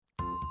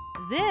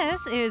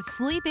This is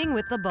Sleeping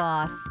with the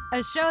Boss,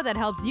 a show that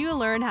helps you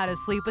learn how to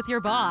sleep with your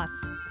boss.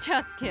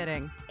 Just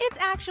kidding. It's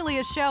actually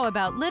a show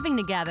about living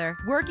together,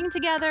 working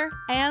together,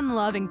 and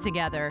loving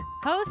together.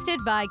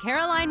 Hosted by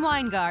Caroline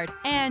Weingart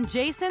and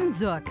Jason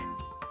Zook.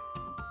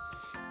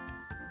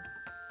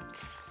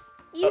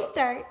 You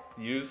start.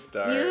 You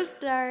start. You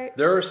start.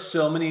 There are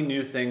so many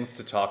new things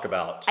to talk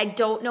about. I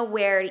don't know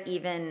where to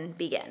even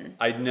begin.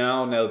 I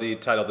now know the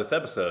title of this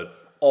episode,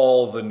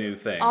 All the New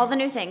Things. All the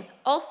new things.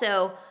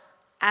 Also,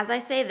 as I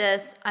say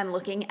this, I'm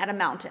looking at a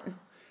mountain.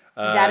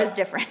 That is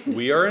different.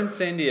 We are in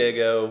San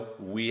Diego.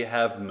 We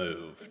have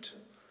moved.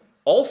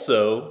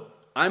 Also,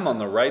 I'm on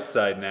the right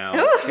side now.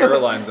 Ooh.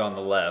 Caroline's on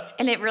the left.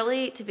 And it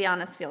really, to be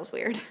honest, feels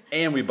weird.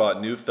 And we bought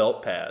new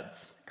felt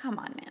pads. Come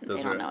on, man. Those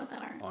they don't are know what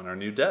that are. On our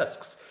new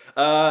desks.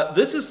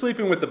 This is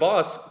Sleeping with the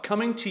Boss,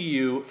 coming to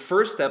you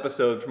first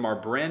episode from our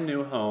brand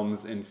new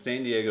homes in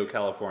San Diego,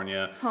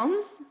 California.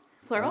 Homes?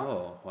 Plural?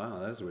 Oh, wow,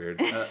 that is weird.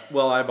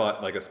 Well, I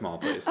bought like a small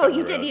place. Oh, down the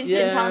you did? road. You just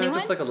didn't tell anyone?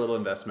 Just like a little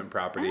investment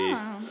property.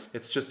 Oh.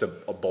 It's just a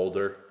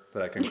boulder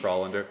that I can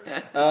crawl under.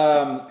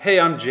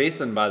 Hey, I'm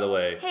Jason, by the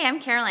way. Hey, I'm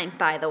Caroline,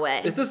 by the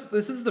way. This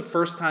is the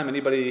first time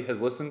anybody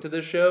has listened to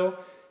this show.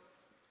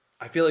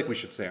 I feel like we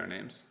should say our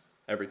names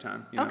every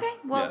time. You know? Okay,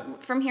 well, Yeah.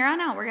 from here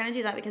on out, we're going to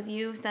do that because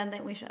you said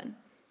that we should.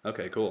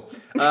 Okay, cool.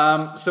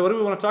 So what do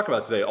we want to talk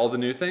about today? All the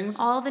new things?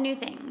 All the new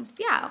things.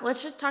 Yeah,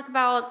 let's just talk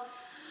about,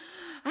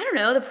 I don't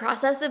know, the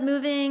process of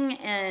moving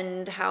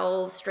and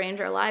how strange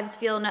our lives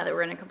feel now that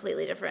we're in a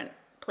completely different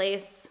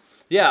place.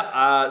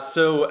 Yeah,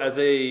 so as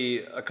a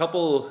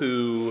couple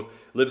who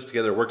lives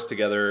together, works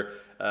together,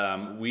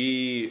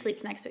 we...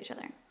 Sleeps next to each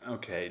other.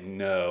 Okay,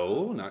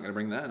 no, not going to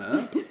bring that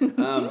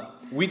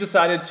up. We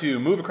decided to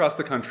move across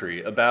the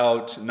country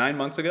about 9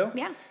 months ago.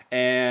 Yeah.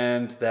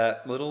 And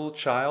that little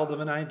child of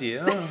an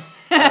idea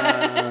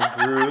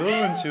grew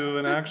into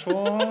an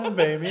actual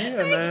baby,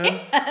 and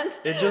then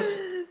it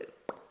just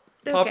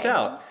popped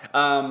out.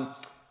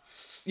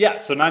 Yeah,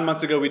 so 9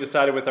 months ago, we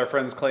decided with our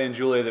friends Clay and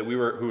Julia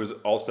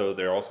that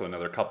they're also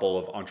another couple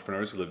of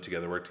entrepreneurs who live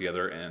together, work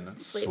together, and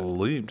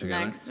sleep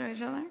together. Next to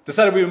each other.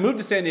 Decided we would move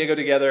to San Diego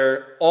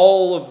together.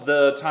 All of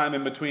the time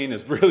in between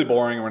is really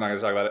boring, and we're not going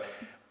to talk about it.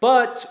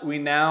 But we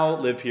now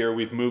live here.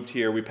 We've moved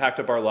here. We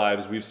packed up our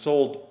lives. We've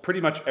sold pretty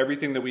much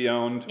everything that we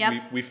owned.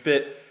 Yep. We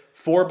fit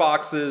 4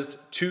 boxes,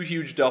 2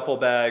 huge duffel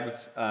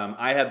bags.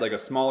 I had like a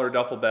smaller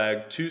duffel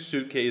bag, 2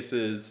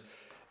 suitcases,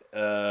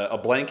 a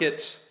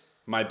blanket,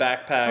 my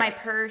backpack, My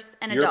purse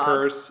and a your dog.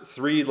 purse,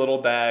 3 little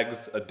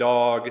bags, a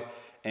dog,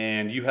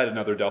 and you had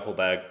another duffel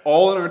bag.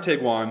 All in our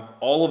Tiguan.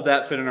 All of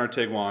that fit in our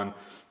Tiguan.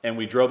 And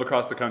we drove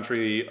across the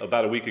country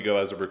about a week ago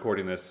as of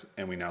recording this,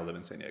 and we now live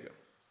in San Diego.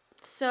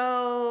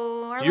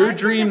 So our Your lives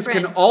are dreams can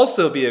different.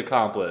 also be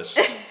accomplished.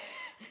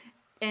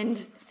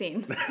 End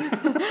scene.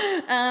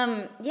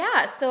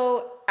 Yeah,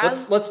 so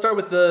Let's start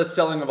with the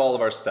selling of all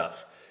of our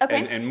stuff.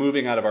 Okay. And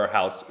moving out of our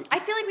house. I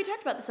feel like we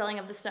talked about the selling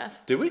of the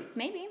stuff. Did we?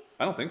 Maybe.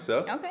 I don't think so.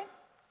 Okay.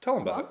 Tell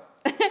them about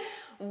it.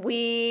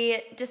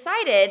 We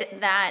decided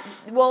that,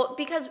 well,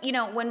 because,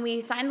 when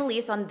we signed the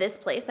lease on this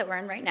place that we're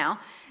in right now,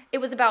 it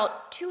was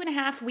about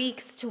 2.5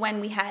 weeks to when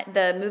we had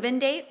the move-in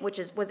date, which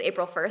was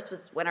April 1st,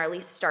 was when our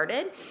lease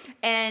started.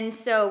 And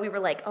so we were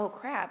like, oh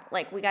crap,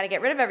 like we got to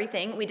get rid of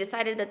everything. We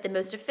decided that the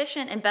most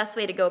efficient and best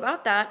way to go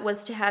about that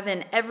was to have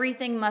an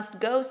everything must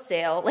go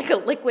sale, like a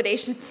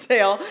liquidation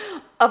sale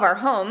of our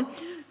home.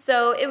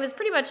 So it was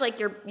pretty much like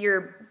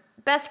your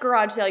best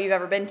garage sale you've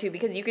ever been to,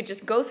 because you could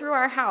just go through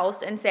our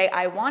house and say,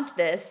 I want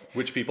this.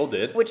 Which people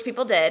did.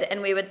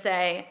 And we would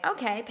say,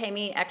 okay, pay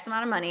me X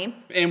amount of money.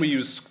 And we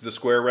used the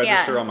Square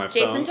register on my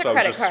Jason phone, took so I was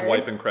credit just cards.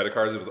 swiping credit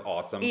cards. It was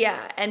awesome. Yeah,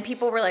 and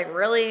people were like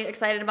really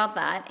excited about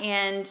that.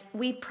 And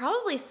we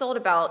probably sold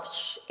about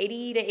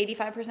 80 to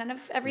 85%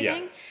 of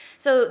everything. Yeah.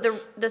 So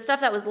the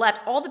stuff that was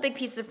left, all the big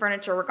pieces of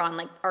furniture were gone,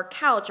 like our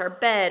couch, our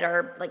bed,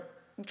 our like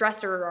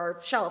dresser, our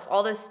shelf,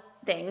 all those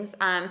things.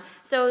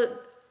 So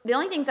the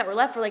only things that were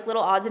left were like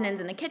little odds and ends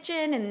in the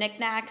kitchen and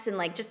knickknacks and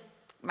like just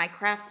my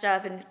craft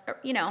stuff and,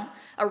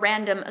 a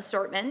random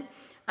assortment.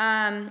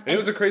 And it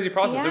was a crazy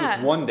process. Yeah. It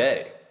was one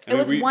day. It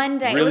was one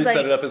day. Really it was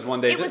set it up as one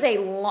day. It was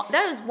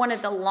that was one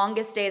of the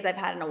longest days I've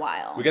had in a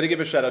while. We got to give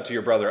a shout out to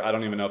your brother. I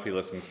don't even know if he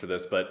listens to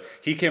this, but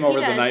he came over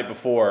the does. night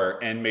before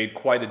and made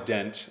quite a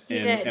dent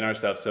did. in our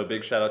stuff. So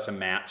big shout out to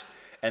Matt.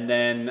 And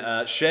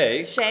then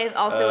Shay. Shay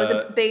also was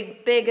a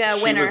big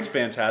She winner. was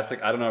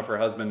fantastic. I don't know if her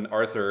husband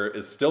Arthur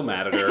is still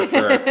mad at her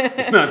for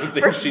the amount of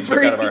things she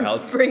took out of our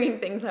house. Bringing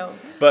things home.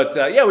 But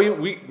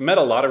we met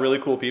a lot of really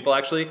cool people,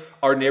 actually.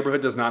 Our neighborhood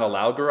does not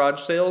allow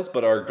garage sales,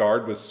 but our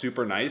guard was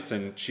super nice.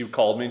 And she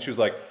called me and she was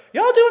like,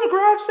 y'all doing a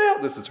garage sale?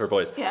 This is her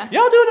voice. Yeah.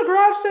 Y'all doing a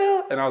garage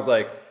sale? And I was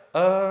like,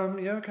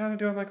 yeah, kind of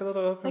doing like a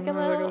little open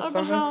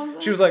open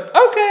house. She was like,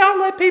 okay, I'll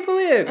let people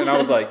in. And I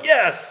was like,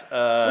 yes. We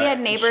had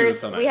she neighbors. was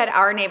so nice. We had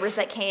our neighbors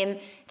that came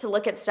to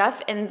look at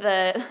stuff, and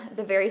the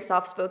very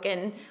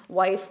soft-spoken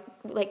wife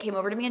like came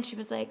over to me and she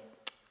was like,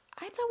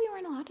 I thought we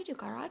weren't allowed to do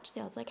garage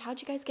sales. Like,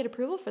 how'd you guys get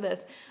approval for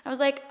this? I was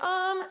like,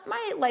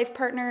 my life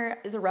partner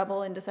is a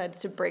rebel and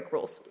decides to break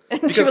rules.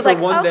 And Because she was for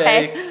like, one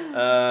okay.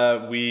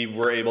 day, we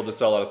were able to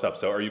sell a lot of stuff.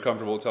 So are you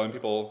comfortable telling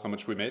people how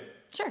much we made?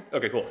 Sure.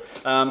 Okay, cool.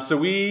 So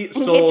we In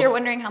sold... case you're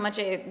wondering how much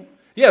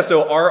Yeah,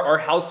 so our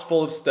house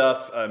full of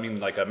stuff, I mean,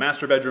 like a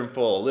master bedroom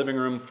full, a living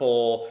room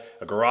full,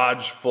 a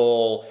garage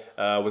full,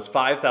 was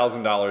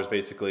 $5,000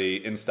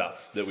 basically in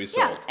stuff that we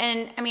sold. Yeah,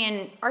 and I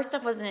mean, our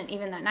stuff wasn't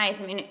even that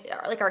nice. I mean,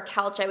 like our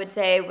couch, I would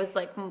say, was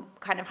like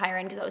kind of higher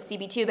end because that was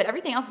CB2, but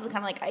everything else was kind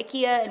of like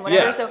IKEA and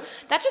whatever. Yeah. So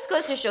that just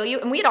goes to show you,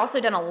 and we had also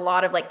done a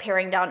lot of like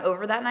paring down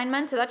over that 9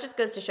 months. So that just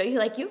goes to show you,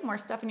 like, you have more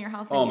stuff in your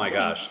house than Oh you my think.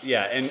 gosh,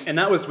 yeah, and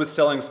that was with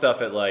selling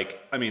stuff at like,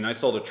 I mean, I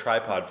sold a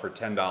tripod for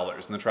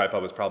 $10, and the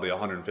tripod was probably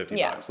 $150.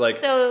 Yeah. Like,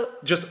 So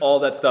just all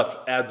that stuff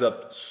adds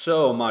up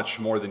so much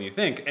more than you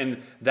think,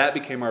 and that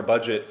became our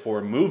budget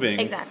for moving.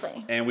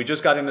 Exactly. And we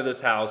just got into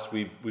this house.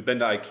 We've been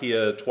to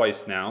IKEA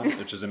twice now,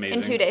 which is amazing.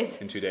 In 2 days.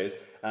 In 2 days.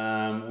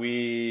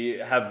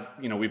 We have,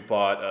 we've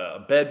bought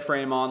a bed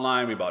frame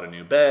online. We bought a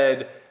new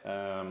bed.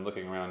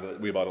 Looking around,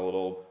 we bought a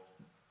little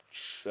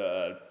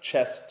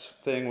chest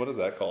thing. What is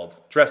that called?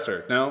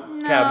 Dresser? No,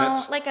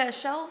 cabinet. like a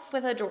shelf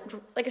with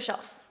like a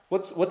shelf.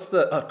 What's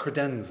the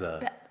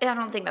credenza? I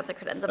don't think that's a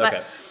credenza. Okay.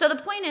 But so the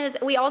point is,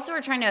 we also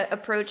are trying to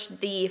approach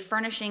the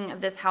furnishing of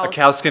this house. A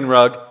cowskin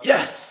rug.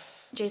 Yes.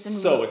 Jason,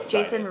 So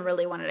excited. Jason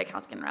really wanted a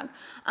cowskin rug.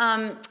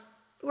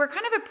 We're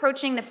kind of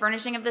approaching the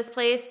furnishing of this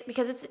place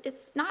because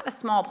it's not a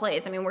small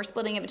place. I mean, we're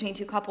splitting it between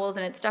two couples,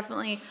 and it's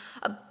definitely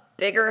a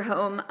bigger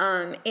home.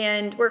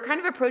 And we're kind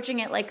of approaching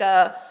it like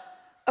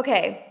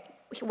okay,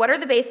 what are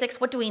the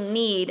basics? What do we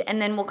need?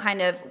 And then we'll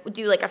kind of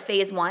do like a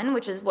phase 1,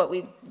 which is what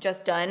we've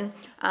just done,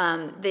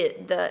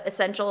 the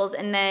essentials,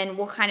 and then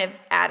we'll kind of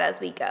add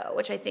as we go,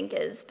 which I think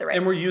is the right.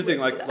 And we're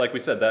using, way to do that. like we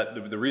said,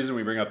 that the reason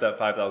we bring up that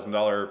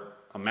 $5,000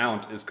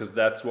 amount is because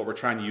that's what we're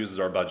trying to use as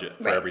our budget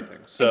for Right. everything.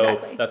 So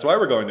Exactly. that's why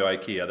we're going to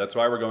IKEA. That's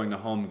why we're going to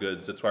Home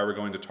Goods. That's why we're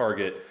going to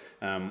Target.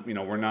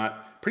 We're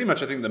not pretty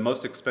much. I think the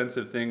most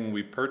expensive thing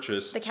we've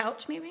purchased. The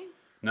couch, maybe?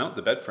 No,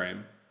 the bed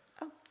frame.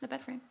 Oh, the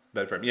bed frame.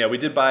 Bed frame. Yeah, we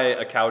did buy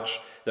a couch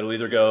that'll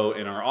either go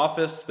in our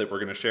office that we're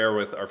going to share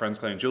with our friends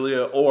Clay and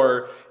Julia,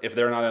 or if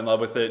they're not in love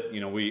with it,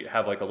 we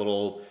have like a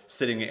little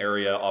sitting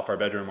area off our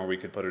bedroom where we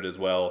could put it as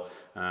well.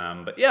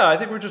 But yeah, I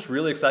think we're just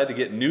really excited to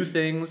get new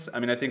things. I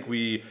mean, I think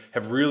we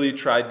have really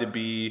tried to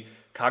be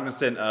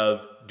cognizant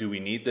of, do we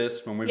need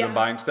this when we've been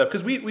buying stuff?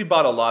 Because we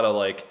bought a lot of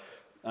like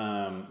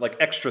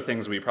extra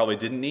things we probably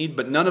didn't need,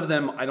 but none of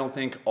them I don't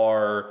think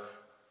are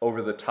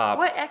over the top.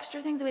 What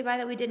extra things did we buy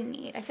that we didn't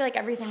need? I feel like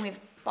everything we've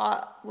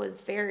bought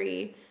was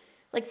very,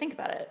 think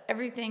about it.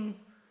 Everything.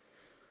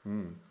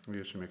 Maybe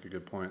I should make a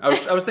good point. I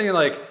was thinking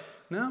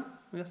no,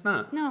 it's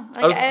not. No,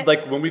 I was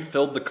when we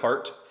filled the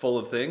cart full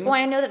of things. Well,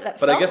 I know that but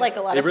felt I guess like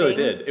a lot it of really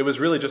things. did. It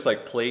was really just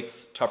like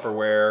plates,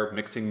 Tupperware,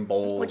 mixing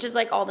bowls. Which is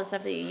like all the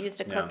stuff that you use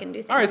to cook and do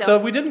things. All right, so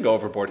we didn't go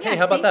overboard. Yeah, Hey,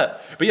 how about see?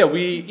 that? But yeah,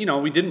 we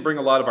didn't bring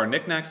a lot of our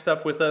knickknack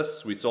stuff with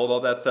us. We sold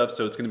all that stuff,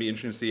 so it's going to be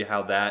interesting to see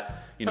how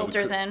that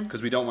Filters in.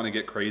 because we don't want to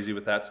get crazy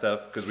with that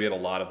stuff because we had a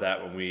lot of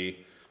that when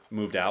we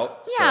moved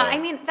out. Yeah, so. I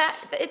mean that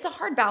it's a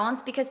hard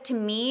balance because to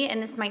me,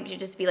 and this might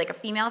just be like a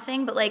female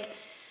thing, but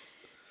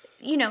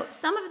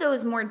some of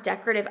those more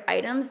decorative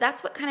items,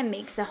 that's what kind of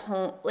makes a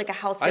home, like a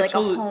house, feel like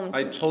a home to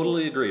I me.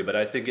 totally agree, but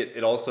I think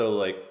it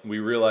also we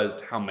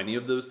realized how many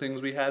of those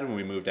things we had when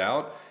we moved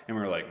out, and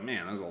we were like,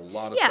 man, there's a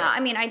lot of stuff. Yeah, I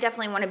mean, I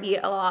definitely want to be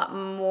a lot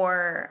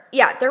more.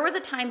 Yeah, there was a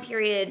time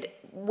period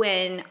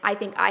when I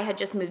think I had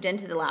just moved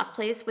into the last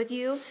place with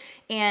you,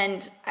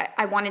 and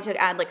I wanted to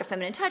add like a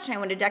feminine touch, and I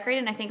wanted to decorate it,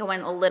 and I think I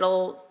went a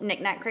little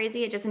knick-knack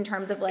crazy, just in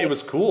terms of It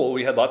was cool.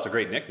 We had lots of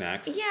great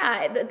knickknacks.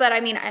 Yeah, but I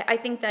mean, I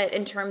think that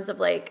in terms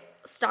of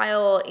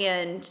style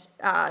and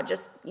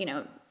just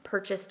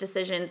purchase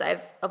decisions,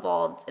 I've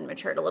evolved and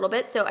matured a little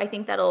bit. So I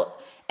think that'll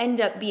end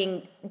up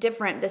being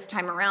different this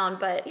time around.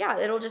 But yeah,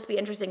 it'll just be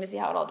interesting to see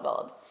how it all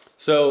develops.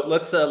 So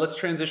let's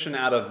transition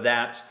out of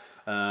that,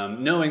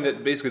 knowing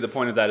that basically the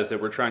point of that is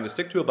that we're trying to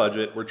stick to a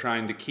budget. We're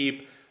trying to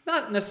keep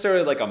not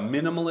necessarily like a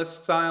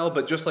minimalist style,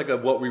 but just like a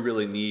what we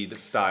really need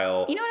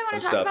style. You know what I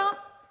want to talk about?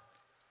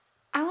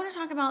 I want to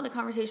talk about the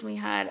conversation we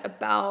had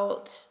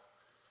about,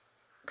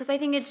 because I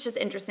think it's just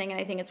interesting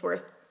and I think it's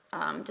worth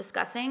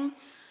discussing.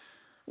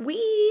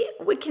 We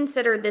would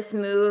consider this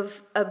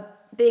move a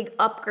big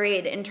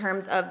upgrade in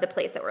terms of the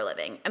place that we're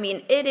living. I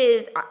mean, it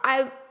is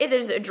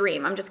a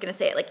dream. I'm just going to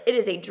say it. It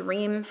is a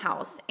dream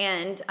house.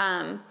 And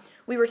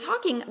we were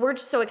talking, we're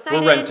just so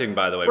excited. We're renting,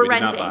 by the way. We did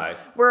not buy.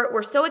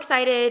 We're so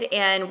excited,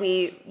 and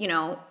we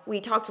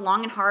talked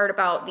long and hard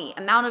about the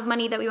amount of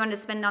money that we wanted to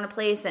spend on a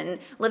place and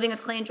living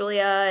with Clay and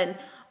Julia and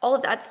all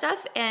of that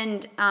stuff.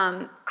 And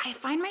I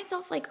find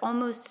myself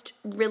almost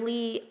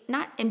really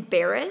not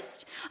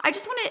embarrassed. I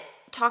just want to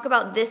talk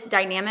about this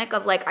dynamic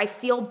of I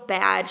feel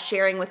bad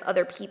sharing with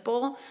other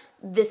people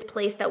this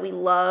place that we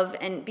love,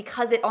 and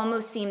because it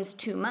almost seems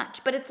too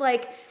much. But it's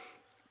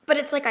But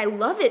it's like, I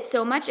love it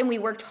so much, and we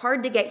worked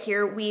hard to get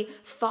here. We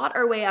fought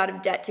our way out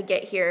of debt to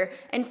get here.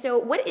 And so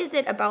what is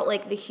it about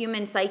like the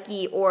human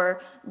psyche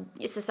or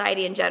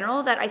society in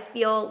general that I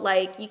feel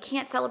like you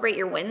can't celebrate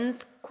your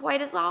wins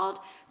quite as loud?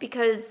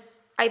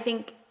 Because I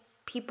think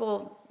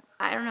people,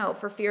 I don't know,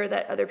 for fear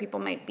that other people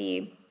might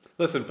be...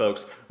 Listen,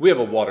 folks, we have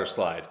a water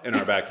slide in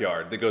our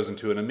backyard that goes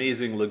into an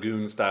amazing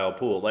lagoon-style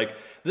pool. Like,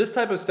 this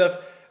type of stuff...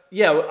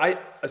 Yeah,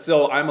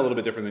 so I'm a little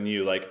bit different than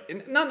you.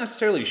 Like, not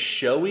necessarily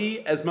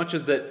showy as much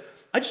as that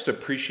I just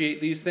appreciate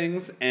these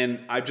things,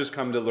 and I've just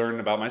come to learn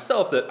about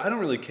myself that I don't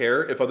really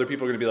care if other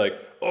people are going to be like,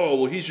 oh,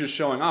 well, he's just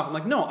showing off. I'm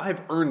like, no, I've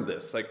earned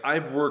this. Like,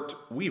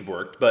 we've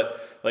worked,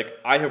 but like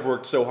I have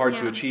worked so hard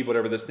to achieve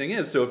whatever this thing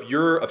is. So if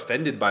you're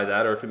offended by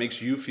that, or if it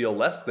makes you feel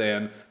less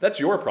than, that's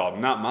your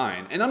problem, not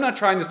mine. And I'm not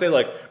trying to say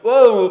like,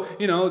 whoa,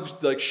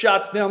 like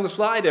shots down the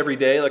slide every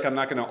day. Like, I'm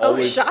not going to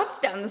always... Oh, shots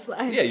down the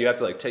slide. Yeah, you have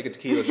to like take a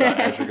tequila shot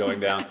as you're going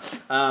down.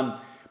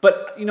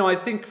 But, I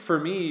think for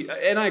me,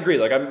 and I agree,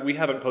 like we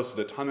haven't posted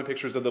a ton of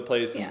pictures of the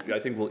place, and I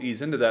think we'll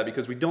ease into that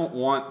because we don't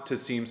want to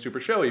seem super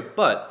showy,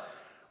 but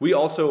we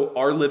also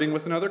are living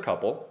with another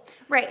couple.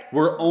 Right.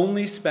 We're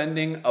only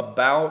spending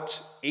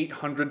about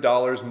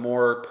 $800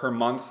 more per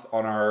month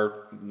on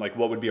our, like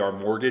what would be our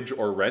mortgage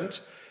or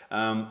rent.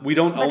 We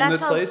don't own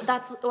this place.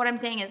 That's what I'm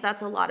saying is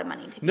that's a lot of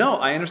money to No,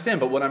 I understand,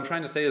 but what I'm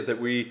trying to say is that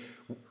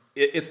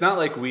it's not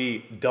like we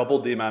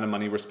doubled the amount of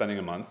money we're spending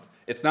a month.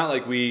 It's not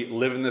like we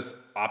live in this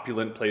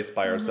opulent place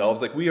by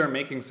ourselves. Like, we are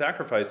making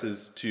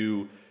sacrifices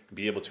to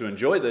be able to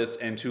enjoy this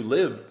and to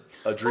live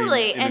a dream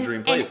in a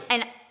dream place.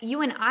 And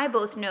you and I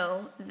both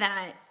know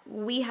that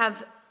we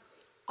have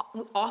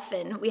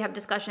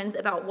discussions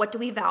about what do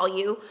we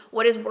value,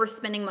 what is worth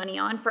spending money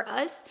on. For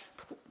us,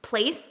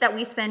 place that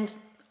we spend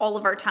all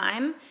of our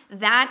time,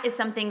 that is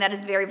something that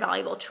is very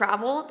valuable.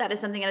 Travel, that is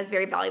something that is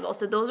very valuable.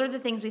 So those are the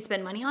things we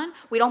spend money on.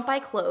 We don't buy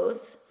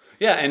clothes.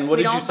 Yeah, and what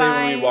did you say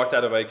when we walked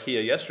out of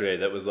IKEA yesterday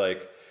that was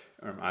like,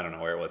 I don't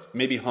know where it was,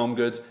 maybe Home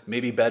Goods,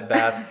 maybe Bed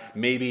Bath,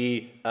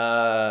 maybe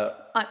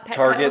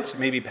Target,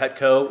 maybe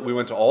Petco. We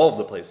went to all of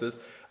the places.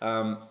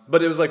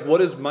 But it was like, what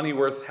is money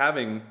worth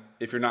having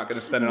if you're not going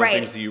to spend it on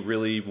things that you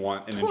really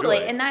want and enjoy?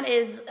 And that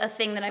is a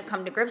thing that I've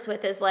come to grips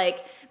with is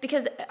like,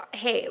 because,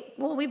 hey,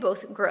 well, we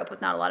both grew up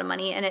with not a lot of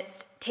money, and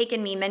it's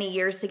taken me many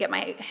years to get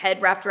my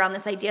head wrapped around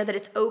this idea that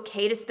it's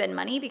okay to spend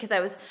money, because I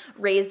was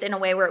raised in a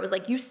way where it was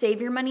like, you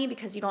save your money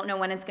because you don't know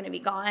when it's going to be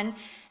gone.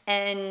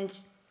 And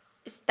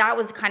that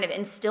was kind of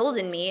instilled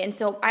in me. And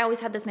so I always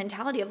had this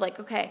mentality of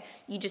like, okay,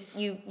 you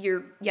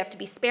have to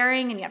be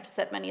sparing and you have to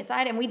set money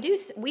aside. And we do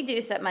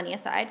set money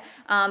aside.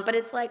 But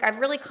it's like, I've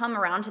really come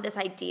around to this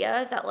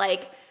idea that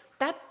like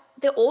that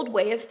the old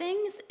way of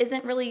things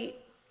isn't really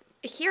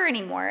here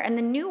anymore. And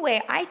the new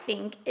way, I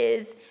think,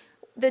 is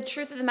the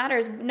truth of the matter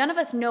is none of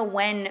us know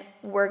when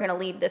we're going to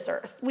leave this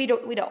earth. We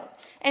don't.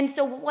 And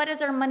so what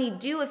does our money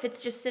do if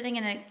it's just sitting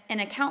in an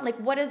account? Like,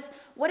 what is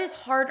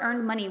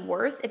hard-earned money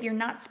worth if you're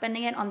not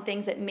spending it on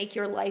things that make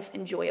your life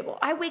enjoyable?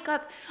 I've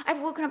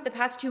woken up the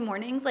past 2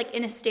 mornings like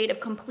in a state of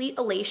complete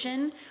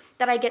elation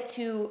that I get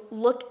to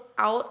look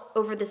out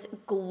over this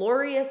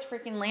glorious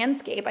freaking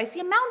landscape. I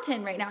see a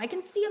mountain right now. I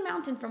can see a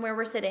mountain from where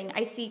we're sitting.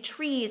 I see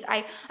trees.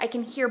 I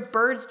can hear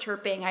birds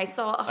chirping. I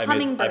saw a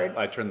hummingbird.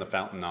 I turned the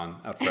fountain on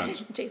out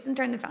front. Jason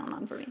turned the fountain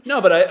on for me. No,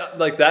 but I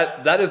like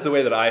that. That is the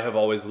way that I have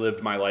always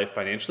lived my life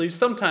financially.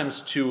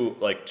 Sometimes too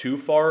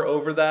far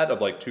over that, of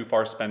like too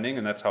far spending,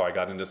 and that's how I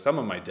got into some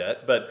of my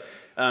debt. But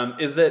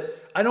is that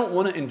I don't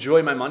want to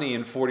enjoy my money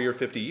in 40 or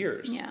 50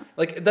 years. Yeah.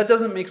 Like, that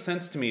doesn't make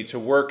sense to me to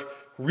work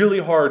really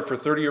hard for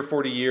 30 or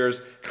 40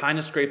 years, kind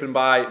of scraping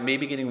by,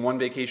 maybe getting 1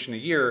 vacation a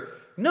year.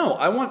 No,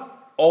 I want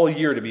all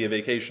year to be a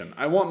vacation.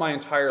 I want my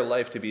entire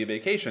life to be a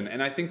vacation.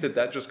 And I think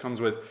that just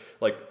comes with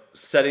like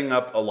setting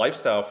up a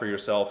lifestyle for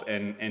yourself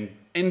and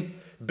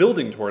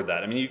building toward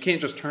that. I mean, you can't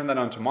just turn that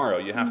on tomorrow.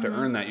 You have to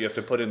earn that. You have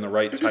to put in the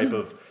right type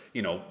of,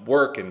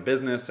 work and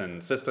business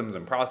and systems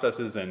and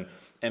processes,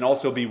 and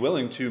also be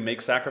willing to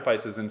make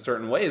sacrifices in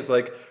certain ways.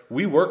 Like,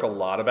 we work a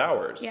lot of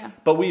hours,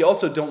 but we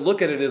also don't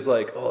look at it as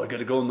like, oh, I got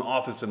to go in the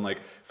office and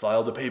like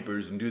file the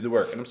papers and do the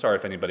work. And I'm sorry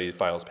if anybody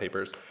files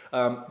papers.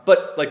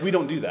 But like, we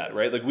don't do that,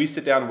 right? Like, we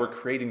sit down and we're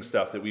creating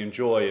stuff that we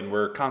enjoy, and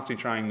we're constantly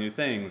trying new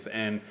things.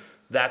 And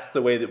that's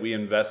the way that we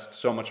invest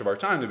so much of our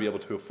time to be able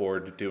to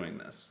afford doing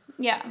this.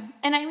 Yeah.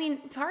 And I mean,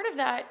 part of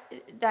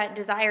that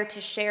desire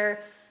to share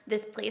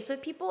this place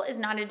with people is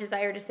not a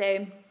desire to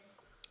say,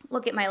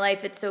 look at my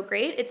life, it's so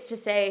great. It's to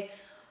say,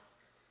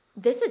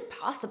 this is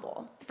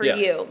possible for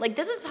you. Like,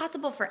 this is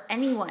possible for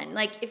anyone.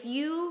 Like, if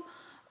you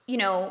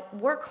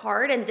work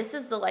hard and this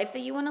is the life that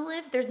you want to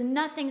live, there's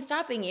nothing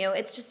stopping you.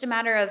 It's just a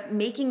matter of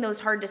making those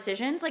hard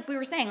decisions. Like we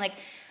were saying, like,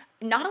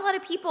 not a lot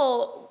of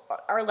people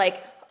are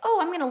like, oh,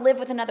 I'm going to live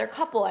with another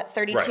couple at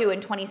 32 Right.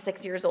 and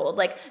 26 years old.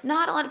 Like,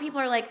 not a lot of people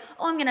are like,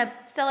 oh, I'm going to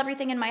sell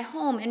everything in my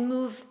home and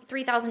move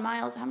 3,000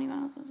 miles. How many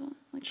miles was it?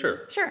 Like,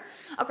 Sure. Sure.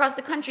 Across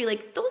the country.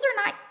 Like, those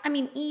are not, I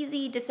mean,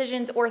 easy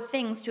decisions or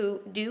things to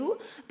do.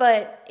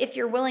 But if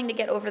you're willing to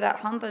get over that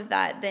hump of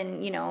that,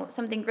 then, you know,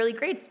 something really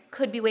great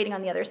could be waiting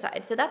on the other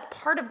side. So that's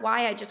part of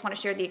why I just want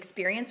to share the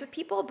experience with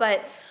people.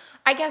 But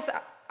I guess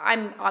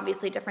I'm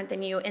obviously different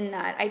than you in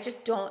that I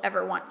just don't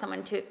ever want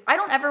I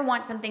don't ever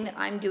want something that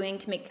I'm doing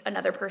to make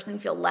another person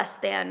feel less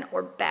than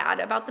or bad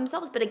about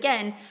themselves. But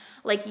again,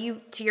 like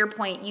to your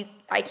point,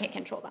 I can't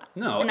control that.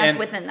 No. And that's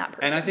within that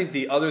person. And I think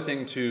the other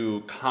thing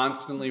to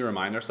constantly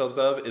remind ourselves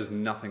of is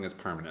nothing is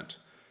permanent.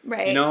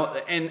 Right. You know,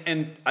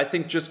 and I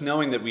think just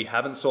knowing that we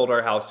haven't sold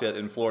our house yet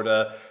in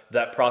Florida,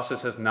 that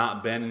process has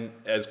not been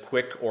as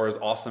quick or as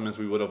awesome as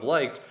we would have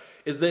liked,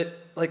 is that,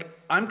 like,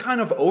 I'm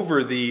kind of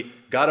over the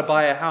gotta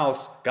buy a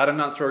house, gotta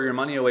not throw your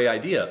money away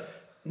idea.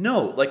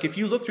 No, like, if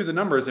you look through the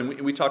numbers,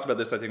 and we talked about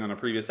this, I think, on a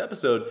previous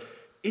episode,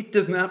 it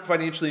does not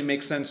financially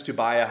make sense to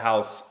buy a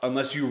house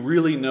unless you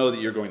really know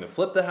that you're going to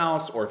flip the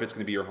house, or if it's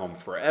going to be your home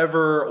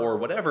forever or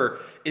whatever.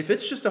 If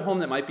it's just a home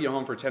that might be a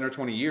home for 10 or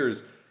 20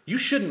 years, you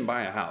shouldn't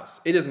buy a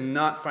house. It is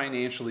not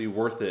financially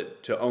worth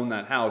it to own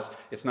that house.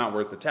 It's not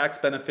worth the tax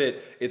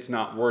benefit. It's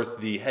not worth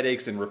the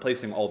headaches and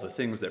replacing all the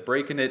things that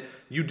break in it.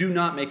 You do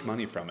not make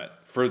money from it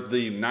for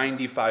the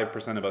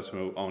 95% of us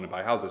who own and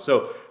buy houses.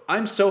 So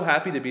I'm so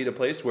happy to be at a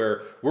place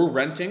where we're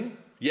renting.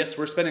 Yes,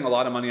 we're spending a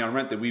lot of money on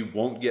rent that we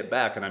won't get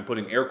back, and I'm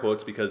putting air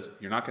quotes because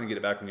you're not going to get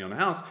it back when you own a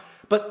house,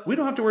 but we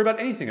don't have to worry about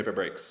anything if it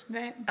breaks.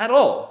 Right. At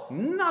all.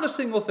 Not a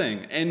single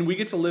thing. And we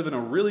get to live in a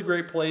really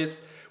great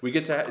place. We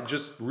get to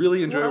just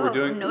really enjoy what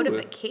we're doing.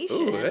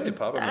 Notifications. Ooh, hey,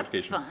 pop-up That's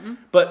notification. fun.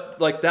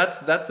 But, like, that's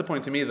the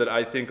point to me that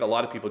I think a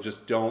lot of people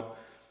just don't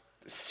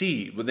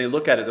see. When they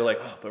look at it, they're like,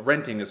 oh, but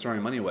renting is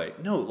throwing money away.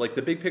 No, like,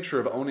 the big picture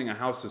of owning a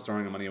house is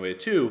throwing money away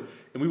too,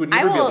 and we would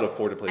never be able to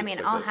afford a place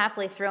like I'll this.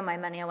 happily throw my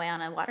money away on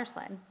a water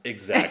slide.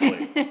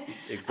 Exactly.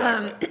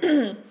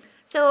 Exactly.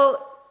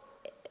 So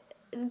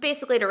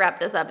basically, to wrap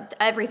this up,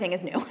 everything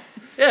is new.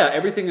 Yeah,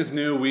 everything is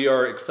new. We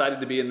are excited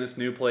to be in this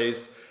new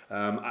place.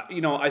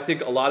 I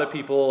think a lot of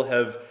people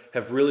have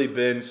really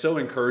been so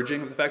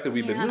encouraging of the fact that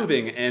we've been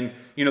moving. And,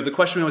 the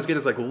question we always get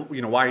is like, well,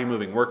 why are you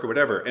moving? Work or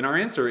whatever. And our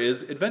answer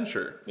is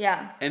adventure.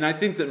 Yeah. And I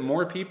think that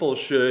more people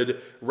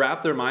should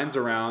wrap their minds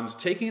around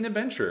taking an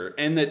adventure.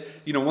 And that,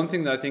 one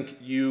thing that I think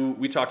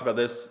we talked about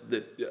this,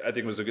 that I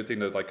think was a good thing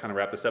to like kind of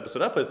wrap this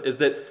episode up with, is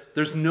that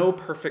there's no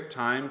perfect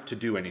time to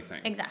do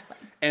anything. Exactly.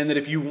 And that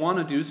if you want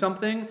to do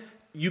something,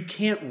 you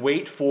can't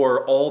wait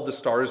for all the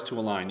stars to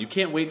align. You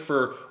can't wait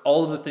for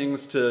all of the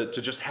things to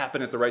just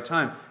happen at the right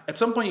time. At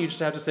some point, you just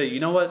have to say, you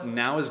know what,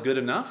 now is good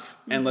enough,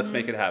 and let's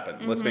make it happen.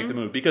 Mm-hmm. Let's make the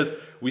move. Because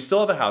we still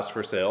have a house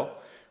for sale.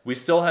 We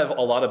still have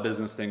a lot of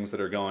business things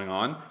that are going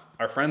on.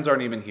 Our friends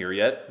aren't even here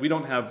yet. We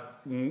don't have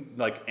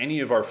like any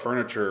of our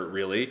furniture,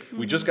 really. Mm-hmm.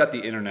 We just got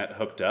the internet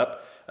hooked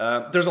up.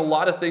 There's a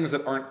lot of things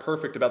that aren't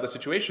perfect about the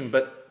situation,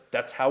 but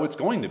that's how it's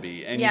going to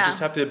be. And you just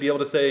have to be able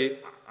to say,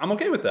 I'm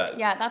okay with that.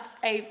 Yeah,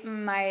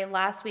 my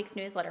last week's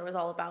newsletter was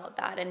all about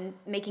that and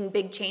making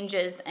big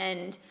changes.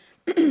 And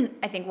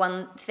I think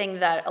one thing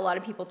that a lot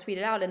of people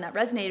tweeted out and that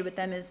resonated with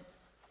them is,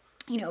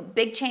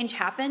 big change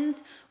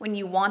happens when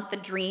you want the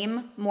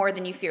dream more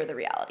than you fear the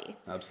reality.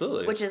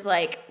 Absolutely. Which is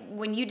like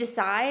when you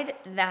decide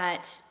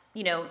that,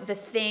 the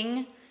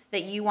thing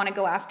that you want to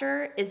go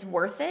after is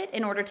worth it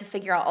in order to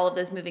figure out all of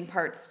those moving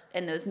parts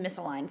and those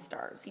misaligned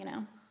stars,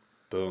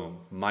 Boom.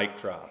 Mic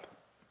drop.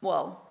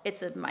 Well,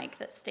 it's a mic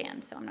that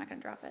stands, so I'm not going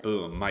to drop it.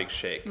 Boom, mic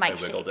shake. Mic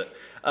I wiggled shake.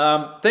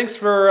 it. Thanks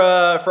for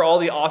all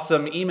the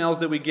awesome emails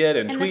that we get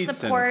and tweets the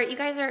support. You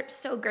guys are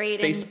so great.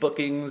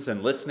 Facebookings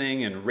and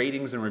listening and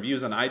ratings and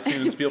reviews on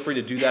iTunes. Feel free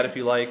to do that if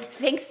you like.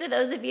 Thanks to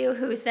those of you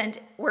who sent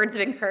words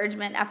of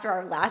encouragement after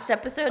our last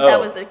episode. That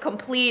was a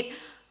complete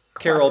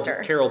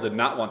cluster. Carol did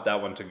not want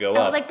that one to go up.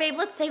 I was like, babe,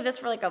 let's save this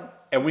for like a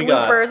we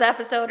bloopers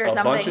episode or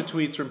something. A bunch of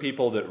tweets from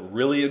people that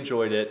really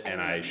enjoyed it,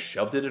 and I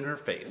shoved it in her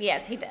face.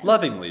 Yes, he did.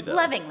 Lovingly, though.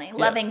 Yes.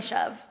 Loving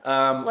shove.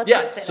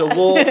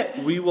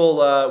 We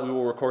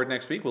will record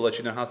next week. We'll let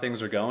you know how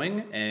things are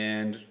going,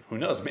 and who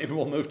knows, maybe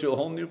we'll move to a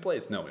whole new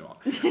place. No, we won't.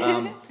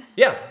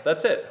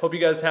 That's it. Hope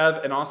you guys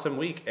have an awesome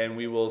week, and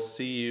we will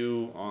see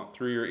you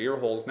through your ear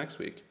holes next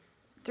week.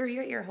 Through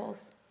your ear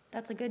holes.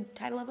 That's a good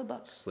title of a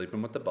book.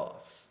 Sleeping with the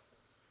Boss.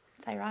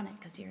 It's ironic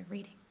because you're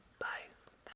reading. Bye.